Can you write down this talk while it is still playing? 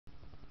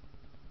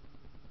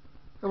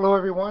Hello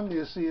everyone,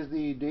 this is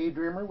the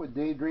Daydreamer with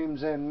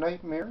Daydreams and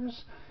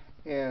Nightmares,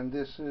 and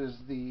this is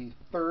the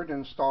third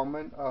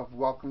installment of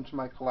Welcome to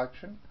My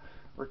Collection.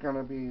 We're going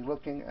to be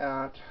looking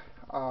at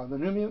the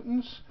New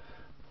Mutants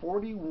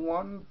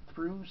 41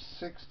 through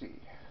 60.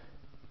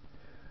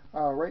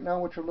 Right now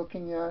what you're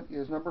looking at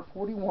is number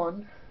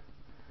 41,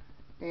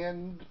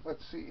 and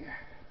let's see,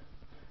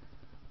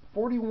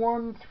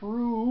 41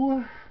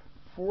 through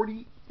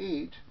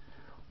 48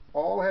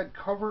 all had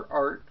cover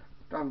art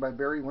done by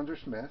Barry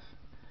Windsor-Smith,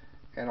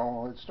 and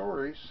all its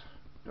stories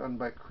done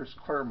by Chris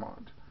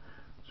Claremont.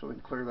 So we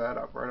can clear that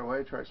up right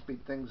away, try to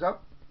speed things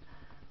up.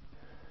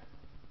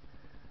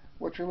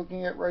 What you're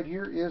looking at right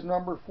here is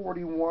number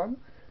 41,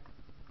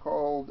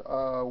 called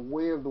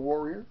Way of the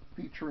Warrior,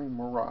 featuring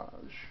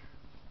Mirage.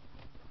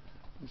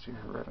 You see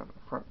her right on the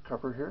front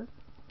cover here.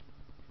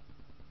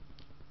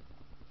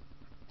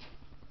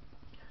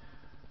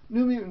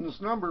 New Mutants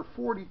number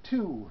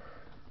 42.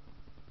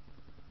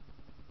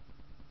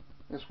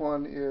 This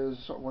one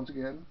is, once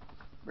again,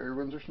 Barry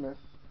Windsor-Smith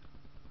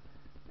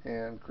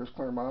and Chris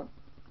Claremont.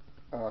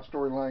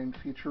 Storyline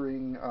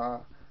featuring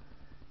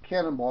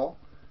Cannonball.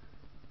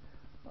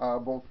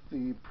 Both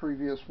the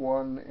previous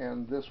one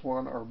and this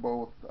one are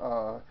both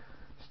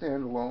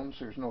standalones.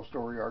 There's no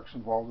story arcs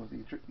involved with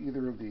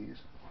either of these.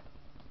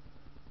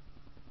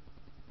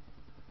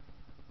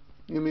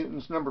 New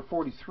Mutants number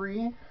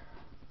 43.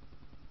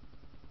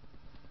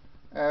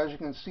 As you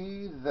can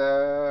see,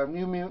 the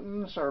New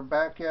Mutants are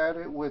back at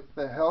it with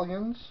the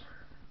Hellions.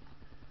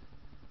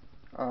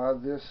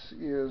 This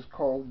is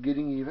called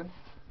Getting Even.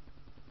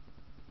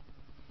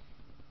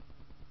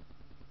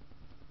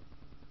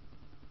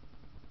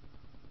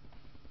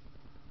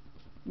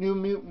 New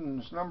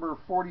Mutants number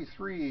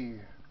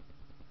 43.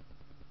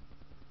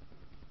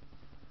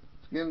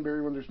 Again,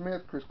 Barry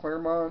Windsor-Smith, Chris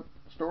Claremont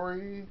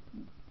story,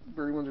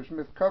 Barry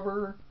Windsor-Smith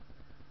cover.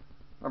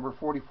 Number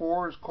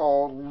 44 is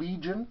called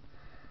Legion.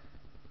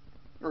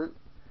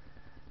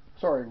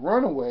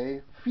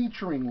 Runaway,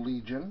 featuring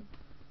Legion.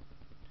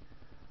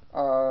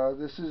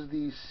 This is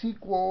the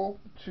sequel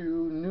to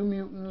New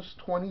Mutants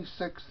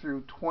 26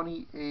 through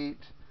 28.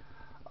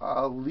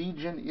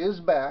 Legion is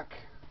back.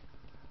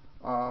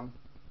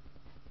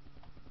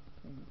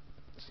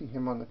 See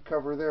him on the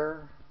cover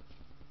there.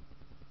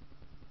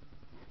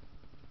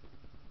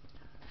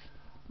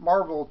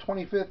 Marvel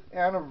 25th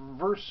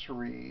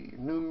Anniversary,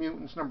 New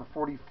Mutants number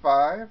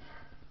 45.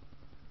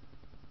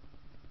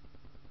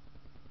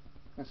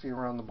 You can see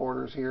around the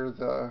borders here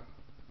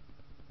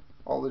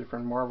all the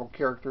different Marvel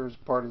characters,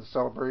 part of the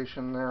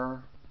celebration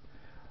there.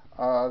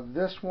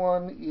 This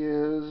one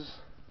is,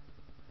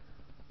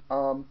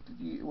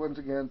 once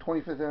again,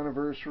 25th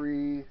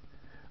Anniversary.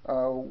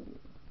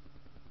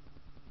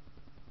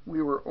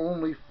 We Were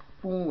Only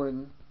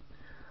Fooling.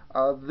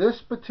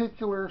 This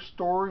particular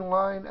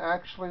storyline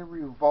actually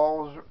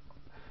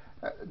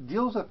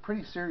deals with a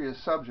pretty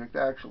serious subject,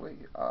 actually.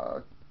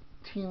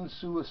 Teen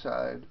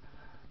suicide,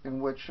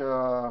 in which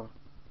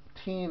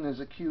teen is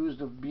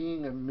accused of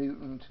being a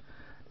mutant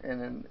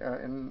and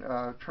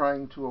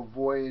trying to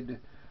avoid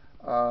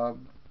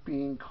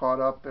being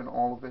caught up in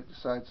all of it,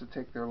 decides to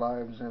take their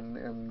lives,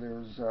 and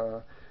there's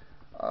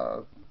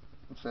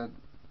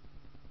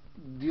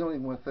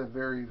dealing with a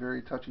very,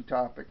 very touchy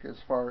topic as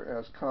far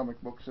as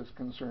comic books is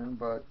concerned,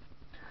 but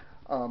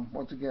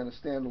once again a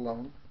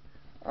standalone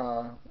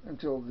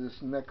until this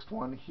next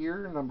one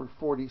here, number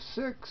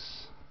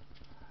 46.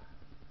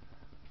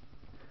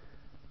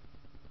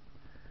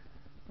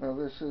 Now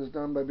this is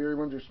done by Barry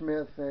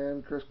Windsor-Smith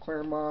and Chris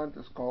Claremont.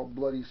 It's called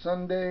Bloody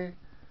Sunday.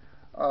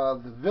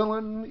 The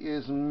villain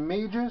is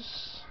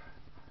Magus,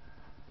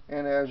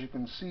 and as you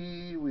can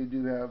see, we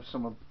do have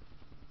some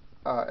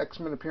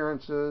X-Men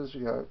appearances.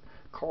 You got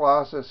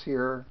Colossus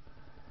here,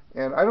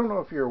 and I don't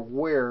know if you're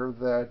aware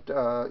that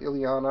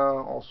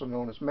Illyana, also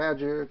known as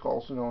Magic,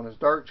 also known as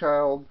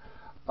Darkchild,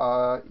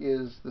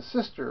 is the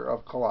sister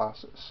of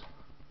Colossus,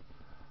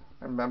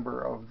 a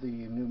member of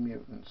the New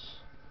Mutants.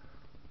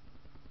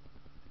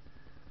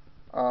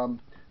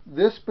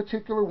 This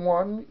particular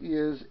one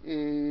is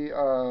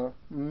a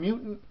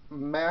Mutant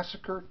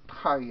Massacre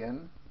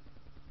tie-in,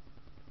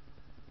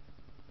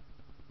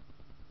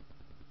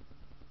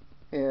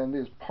 and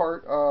is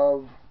part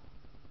of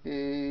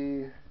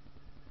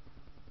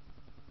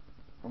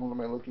what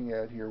am I looking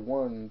at here?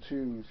 1,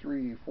 2,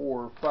 3,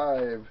 4,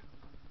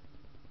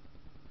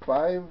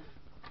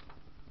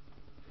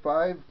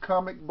 5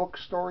 comic book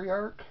story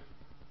arc.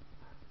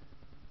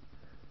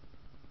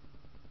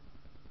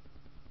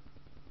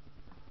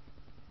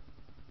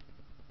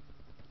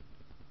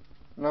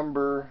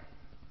 Number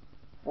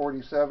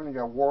 47, you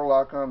got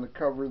Warlock on the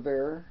cover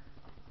there.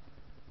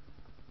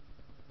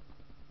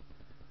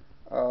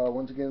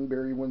 Once again,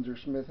 Barry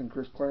Windsor-Smith and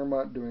Chris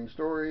Claremont doing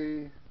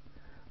story.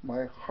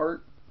 My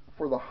Heart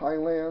for the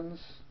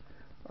Highlands.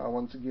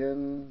 Once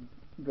again,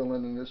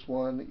 villain in this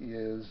one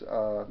is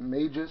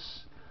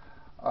Magus.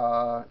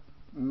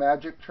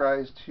 Magic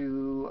tries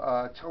to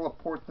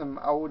teleport them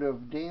out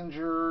of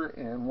danger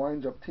and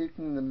winds up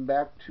taking them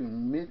back to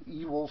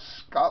medieval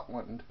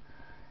Scotland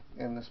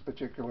in this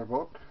particular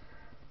book.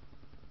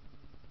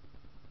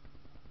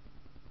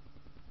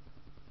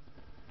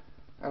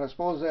 And I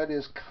suppose that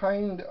is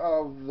kind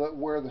of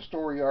where the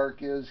story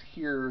arc is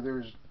here.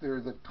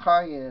 The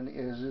tie-in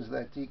is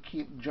that they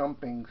keep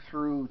jumping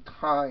through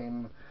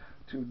time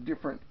to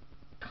different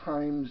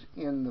times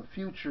in the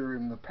future,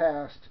 in the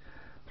past,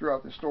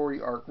 throughout the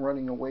story arc,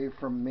 running away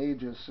from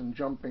Magus and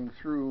jumping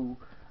through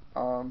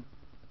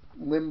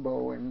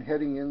limbo and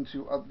heading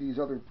into these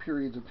other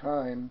periods of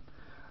time.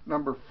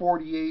 Number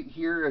 48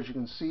 here, as you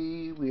can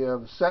see, we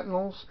have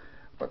Sentinels,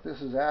 but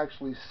this is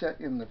actually set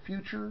in the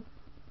future.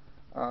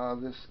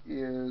 This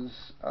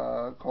is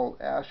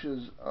called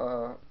Ashes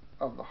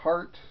of the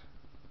Heart,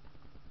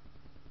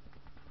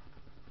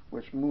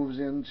 which moves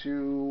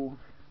into,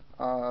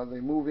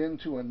 they move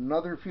into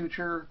another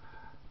future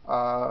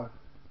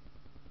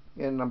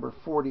in number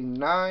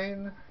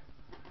 49,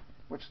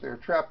 which they're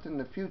trapped in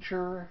the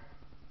future.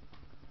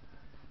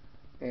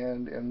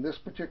 And in this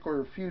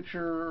particular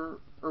future,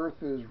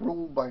 Earth is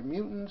ruled by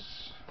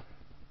mutants.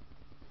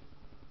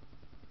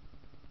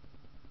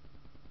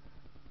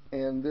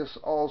 And this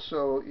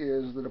also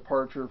is the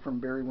departure from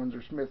Barry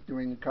Windsor Smith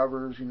doing the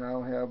covers. You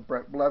now have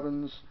Brett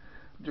Blevins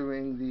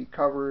doing the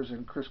covers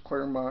and Chris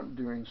Claremont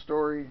doing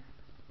story.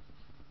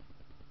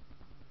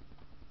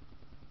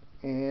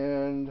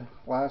 And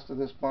last of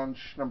this bunch,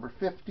 number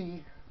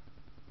 50,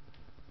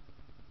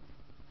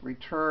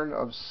 Return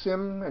of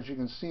Sim, as you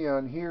can see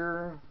on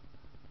here,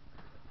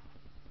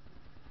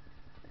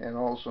 and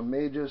also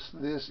Magus.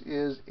 This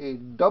is a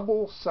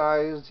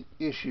double-sized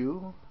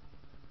issue.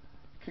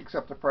 Kicks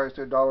up the price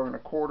to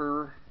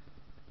 $1.25.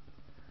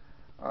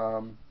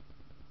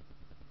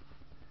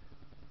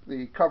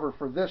 The cover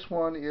for this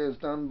one is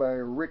done by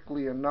Rick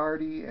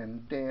Leonardi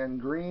and Dan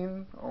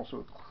Green,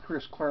 also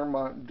Chris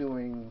Claremont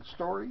doing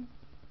story.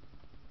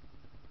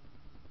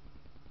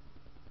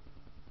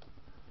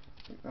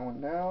 Take that one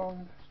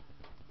down.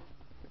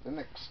 Get the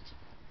next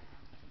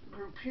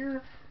group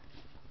here.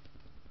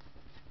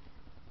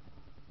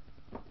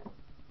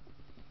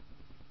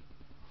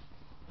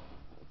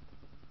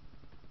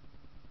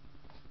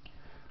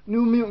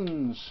 New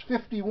Mutants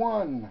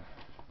 51.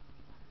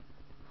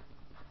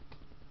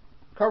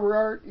 Cover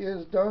art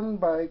is done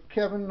by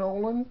Kevin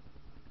Nolan,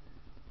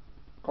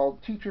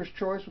 called Teacher's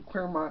Choice, with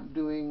Claremont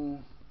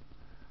doing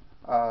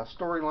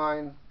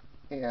storyline,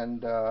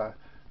 and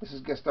this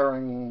is guest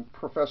starring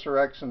Professor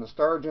X and the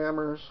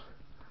Starjammers.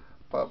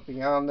 But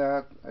beyond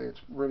that, it's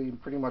really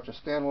pretty much a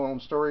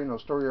standalone story. No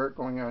story art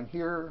going on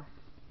here.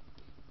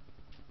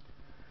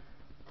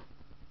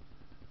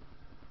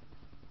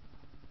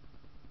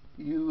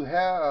 You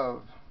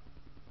have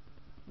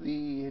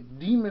the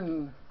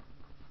demon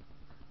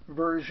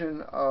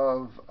version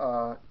of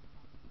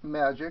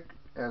Magic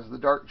as the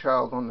Dark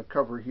Child on the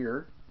cover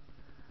here.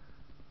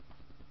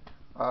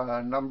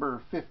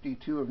 Number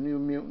 52 of New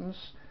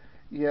Mutants.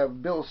 You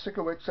have Bill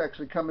Sikowicz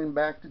actually coming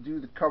back to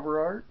do the cover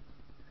art.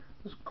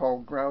 This is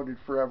called Grounded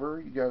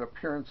Forever. You got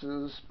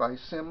appearances by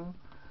Sim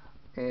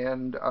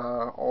and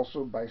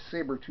also by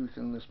Sabretooth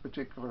in this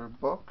particular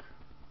book.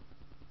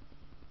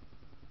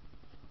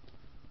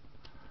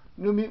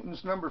 New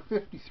Mutants number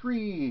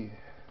 53.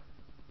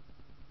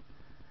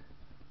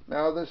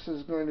 Now this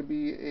is going to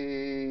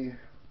be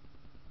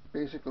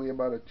basically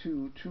about a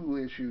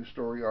two-issue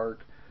story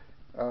arc.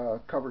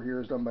 Cover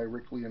here is done by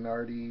Rick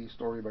Leonardi,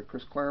 story by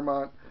Chris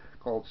Claremont,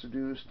 called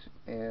Seduced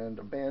and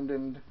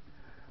Abandoned.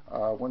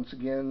 Once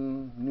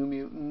again, New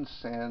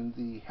Mutants and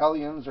the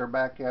Hellions are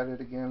back at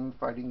it again,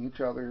 fighting each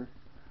other.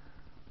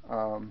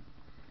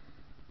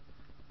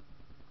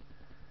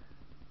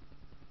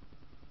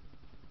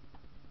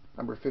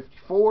 Number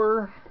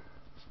 54.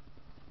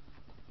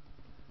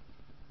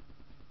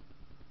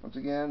 Once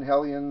again,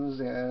 Hellions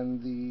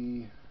and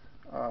the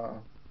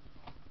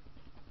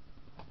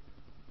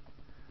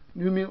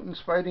New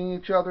Mutants fighting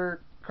each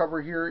other.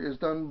 Cover here is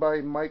done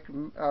by Mike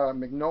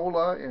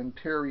Mignola and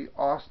Terry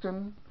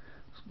Austin.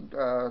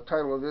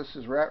 Title of this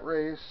is Rat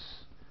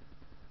Race.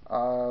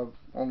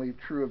 Only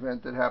true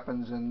event that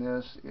happens in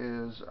this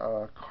is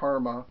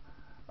Karma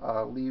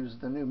leaves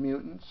the New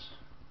Mutants.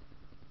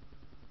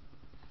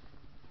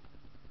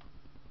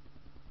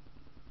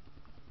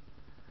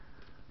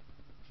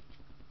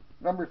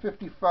 Number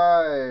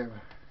 55,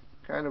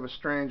 kind of a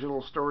strange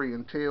little story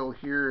and tale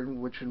here,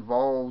 which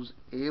involves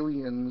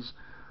aliens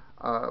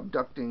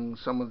abducting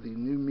some of the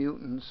New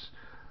Mutants.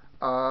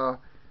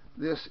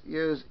 This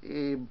is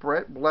a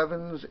Brett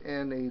Blevins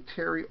and a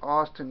Terry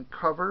Austin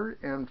cover,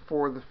 and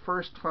for the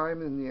first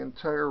time in the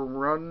entire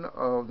run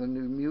of the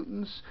New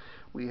Mutants,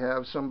 we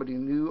have somebody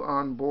new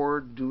on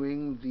board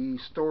doing the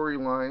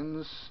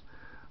storylines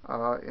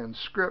and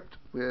script,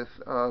 with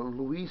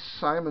Louise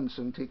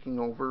Simonson taking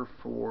over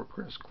for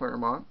Chris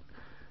Claremont,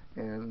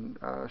 and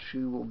she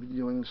will be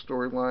doing the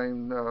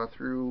storyline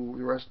through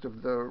the rest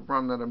of the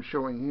run that I'm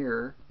showing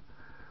here.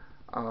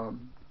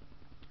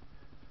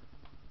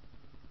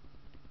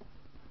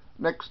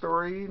 Next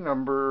story,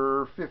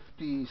 number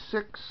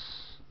 56,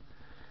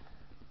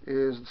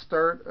 is the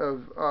start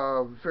of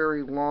a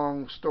very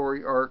long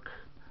story arc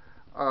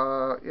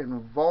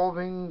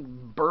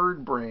involving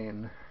Bird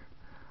Brain.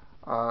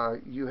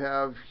 You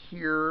have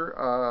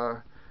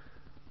here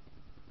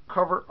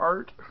cover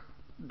art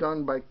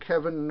done by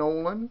Kevin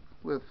Nolan,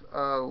 with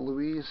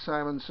Louise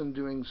Simonson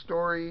doing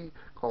story,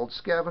 called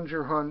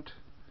Scavenger Hunt.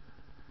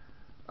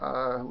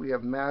 We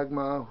have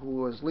Magma,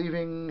 who is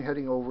leaving,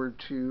 heading over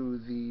to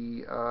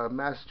the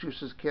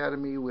Massachusetts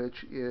Academy,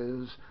 which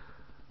is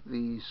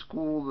the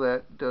school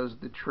that does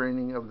the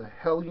training of the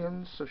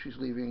Hellions. So she's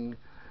leaving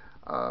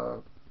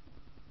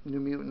New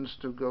Mutants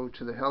to go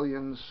to the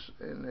Hellions,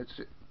 and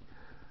it's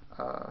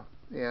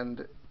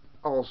and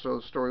also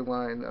the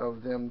storyline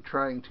of them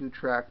trying to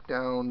track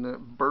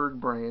down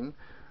Bird Brain,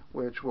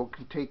 which will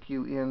take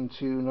you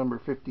into number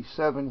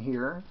 57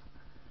 here,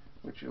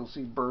 which you'll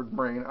see Bird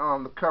Brain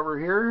on the cover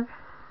here.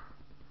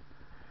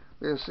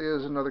 This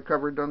is another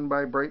cover done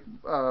by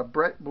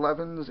Brett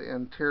Blevins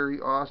and Terry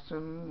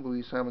Austin,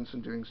 Louise Simonson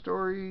doing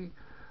story,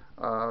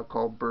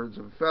 called Birds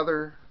of a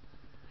Feather.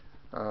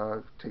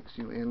 Takes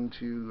you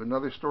into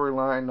another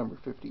storyline, number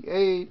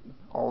 58,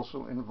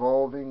 also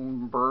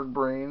involving Bird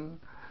Brain,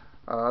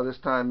 this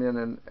time in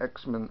an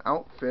X-Men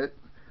outfit.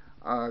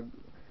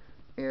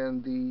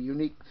 And the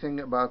unique thing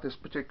about this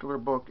particular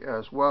book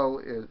as well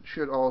is it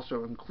should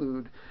also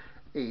include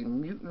a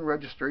mutant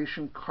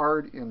registration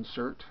card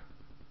insert.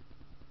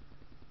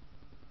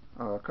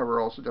 Cover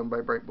also done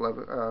by Brett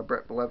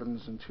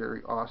Blevins and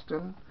Terry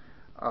Austin.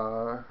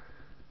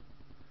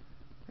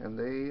 And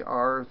they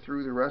are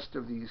through the rest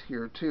of these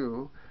here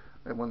too.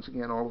 And once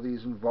again, all of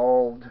these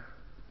involved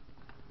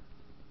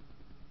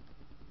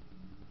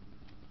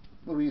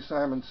Louise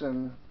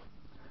Simonson.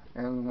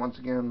 And once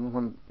again,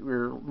 when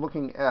we're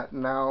looking at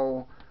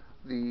now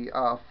the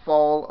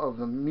Fall of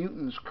the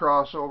Mutants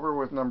crossover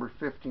with number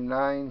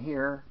 59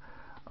 here.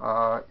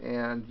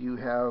 And you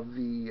have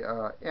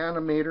the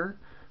animator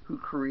who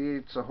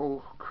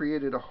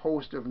created a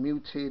host of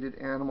mutated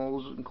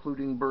animals,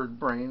 including Bird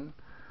Brain,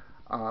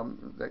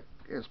 that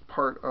is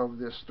part of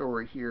this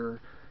story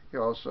here.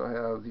 You also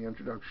have the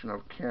introduction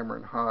of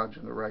Cameron Hodge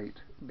on the right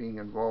being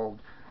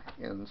involved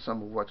in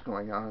some of what's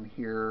going on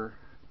here,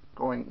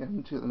 going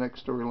into the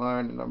next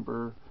storyline,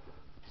 number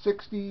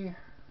 60,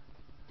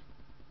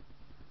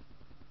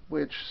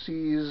 which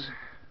sees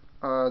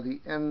the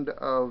end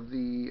of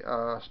the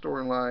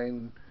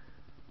storyline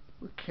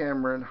with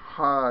Cameron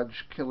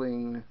Hodge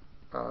killing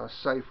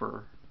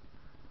Cypher.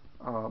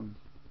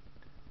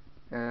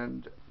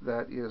 And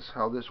that is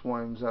how this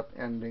winds up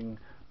ending.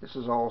 This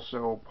is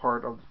also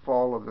part of the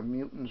Fall of the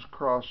Mutants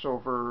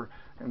crossover,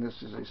 and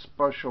this is a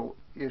special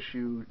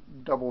issue,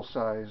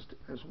 double-sized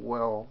as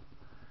well.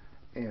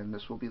 And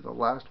this will be the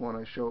last one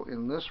I show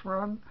in this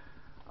run.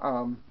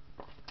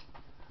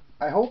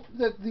 I hope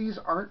that these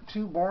aren't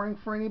too boring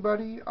for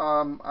anybody.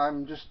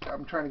 I'm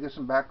trying to get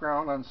some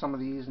background on some of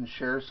these and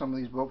share some of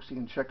these books. You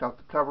can check out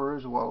the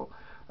covers while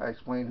I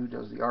explain who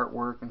does the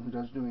artwork and who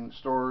does doing the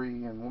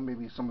story, and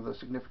maybe some of the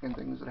significant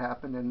things that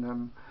happen in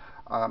them.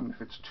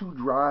 If it's too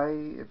dry,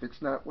 if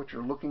it's not what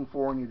you're looking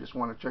for and you just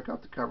want to check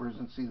out the covers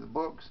and see the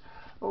books,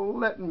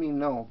 let me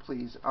know,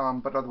 please.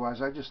 But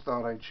otherwise, I just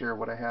thought I'd share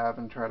what I have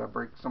and try to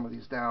break some of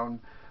these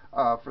down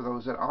for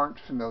those that aren't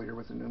familiar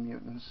with the New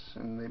Mutants,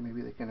 and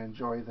maybe they can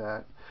enjoy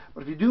that.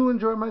 But if you do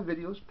enjoy my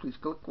videos, please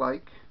click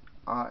like,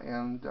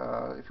 and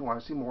if you want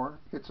to see more,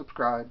 hit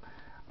subscribe,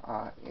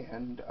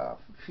 and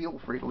feel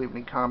free to leave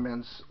any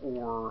comments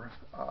or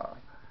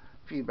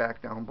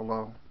feedback down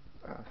below.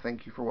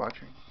 Thank you for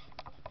watching.